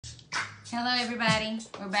Hello, everybody.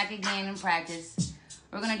 We're back again in practice.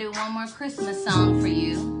 We're going to do one more Christmas song for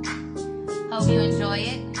you. Hope you enjoy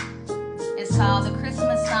it. It's called the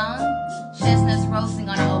Christmas song, Chestnuts Roasting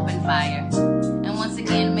on an Open Fire. And once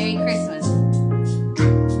again, Merry Christmas.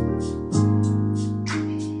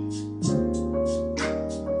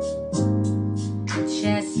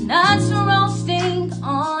 Chestnuts roasting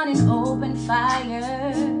on an open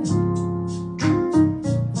fire.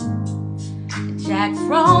 Jack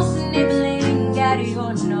Frost nibbling at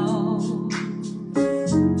your nose.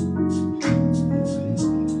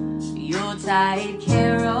 Yuletide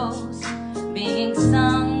carols being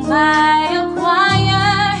sung by a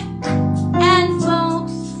choir, and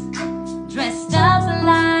folks dressed up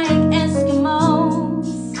like Eskimos.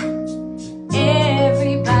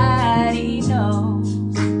 Everybody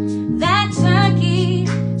knows that turkey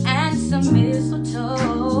and some mistletoe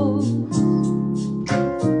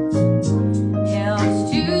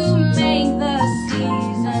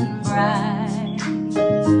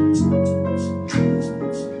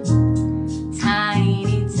time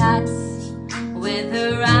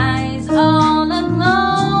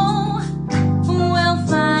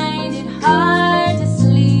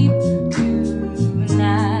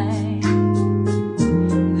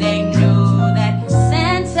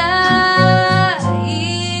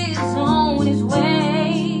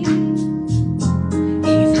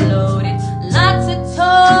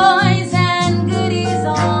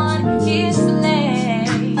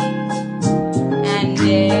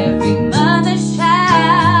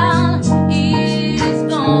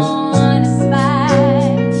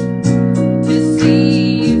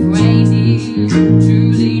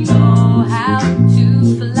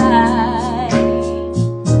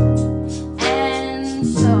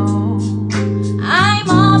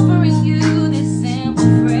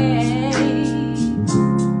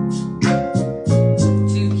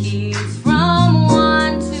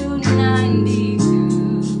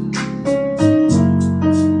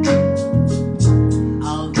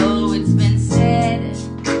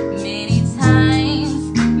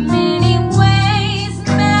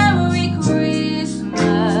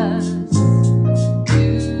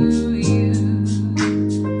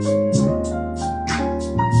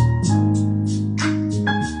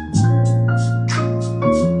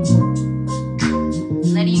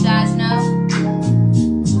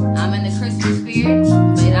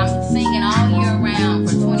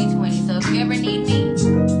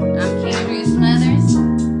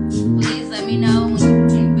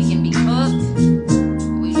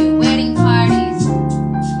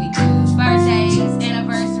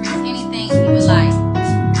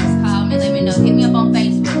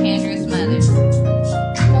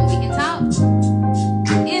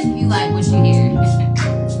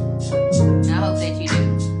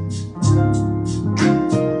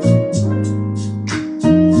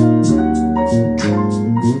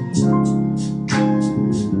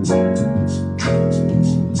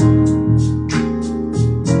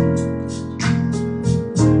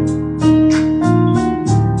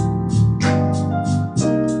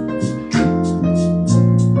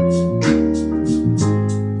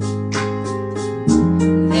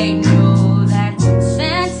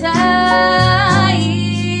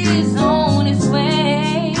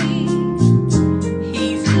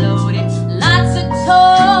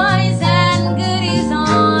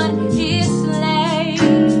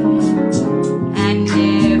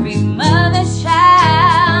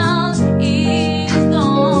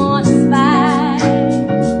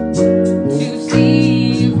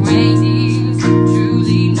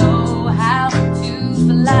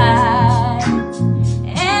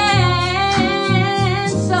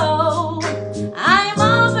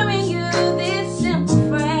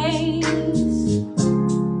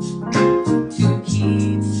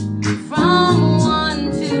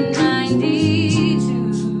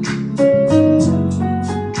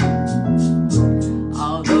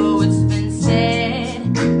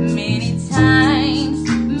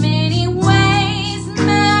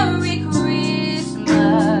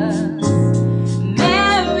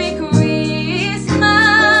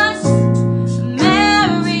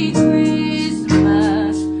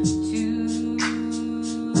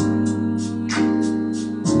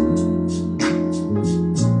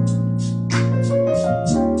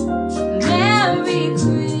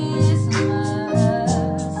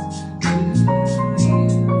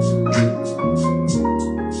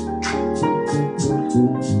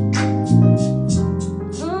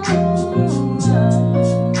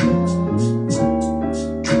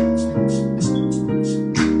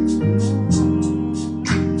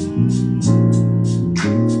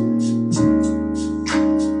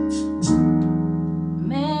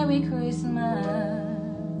Merry Christmas.